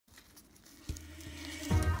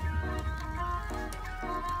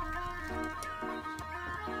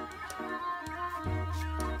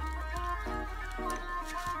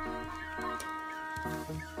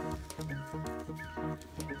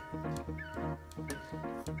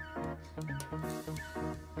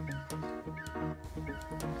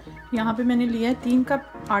यहाँ पे मैंने लिया है 3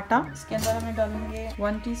 कप आटा। इसके अंदर हमें डालेंगे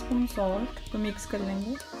 1 टीस्पून सॉल्ट, तो मिक्स कर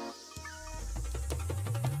लेंगे।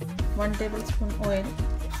 1 टेबलस्पून ऑयल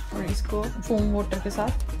और इसको फोम वाटर के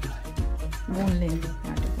साथ भून लेंगे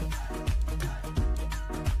आटे को।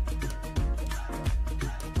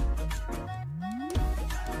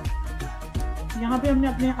 यहाँ पे हमने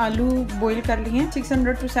अपने आलू बॉईल कर लिए हैं।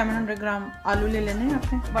 600 to 700 ग्राम आलू ले लेने हैं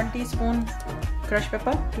आपने। 1 teaspoon crush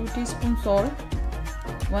paper, 2 teaspoon salt,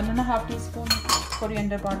 1.5 teaspoon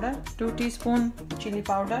coriander powder, 2 teaspoon chilli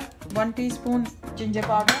powder, 1 teaspoon ginger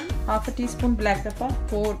powder, half a teaspoon black pepper,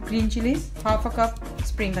 4 green chillies, half a cup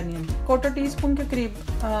spring onion, 1/4 teaspoon के करीब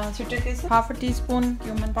citric acid, half a teaspoon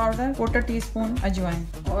cumin powder, 1/4 teaspoon अजवाइन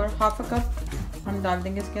और half a cup हम डाल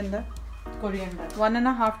देंगे इसके अंदर coriander,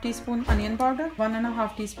 1.5 teaspoon onion powder,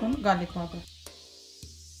 1.5 teaspoon garlic powder.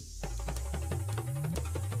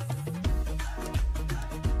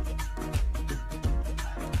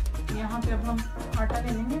 यहाँ पे अब हम आटा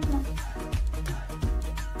ले लेंगे अपना,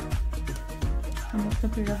 हम उसका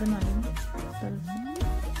पेड़ा बना लेंगे।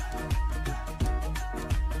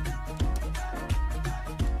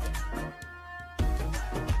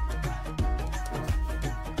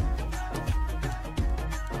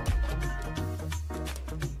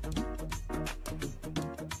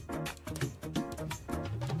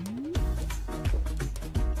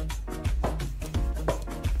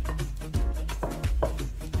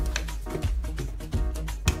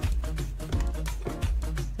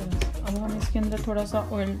 अब हम इसके अंदर थोड़ा सा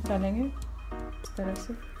ऑयल डालेंगे इस तरह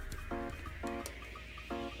से।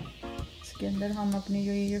 इसके अंदर हम अपनी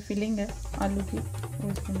जो ये फिलिंग है आलू की वो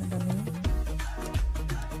इसके अंदर डालेंगे।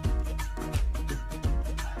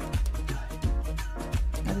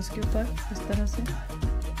 अब इसके ऊपर इस तरह से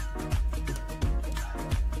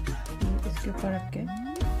इसके ऊपर रख के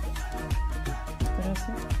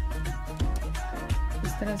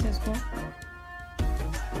इस तरह से इसको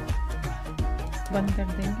बंद कर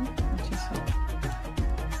देंगे अच्छे से।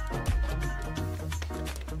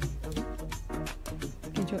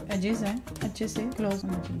 कि जो एजेस हैं अच्छे से क्लोज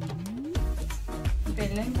होना चाहिए।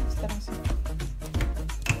 बेल लेंगे इस तरह से।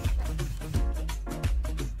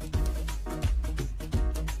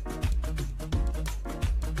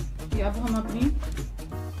 ये अब हम अपनी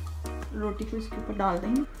रोटी को इसके ऊपर डाल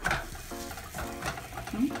देंगे।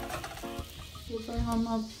 ऊपर हम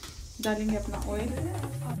अब डालेंगे अपना ऑयल।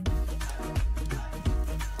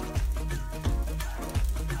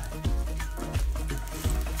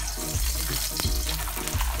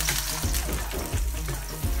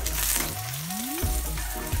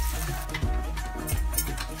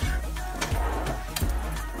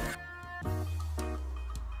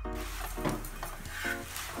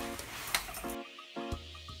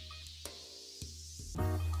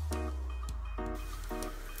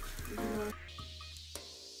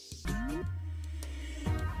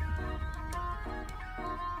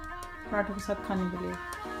 पराठों के साथ खाने के लिए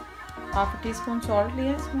हाफ अ टीस्पून सॉल्ट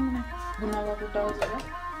लिया है इसमें मैंने, भुना हुआ टूटा हुआ ज़ीरा,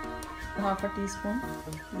 half a teaspoon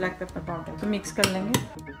black pepper powder, तो मिक्स कर लेंगे।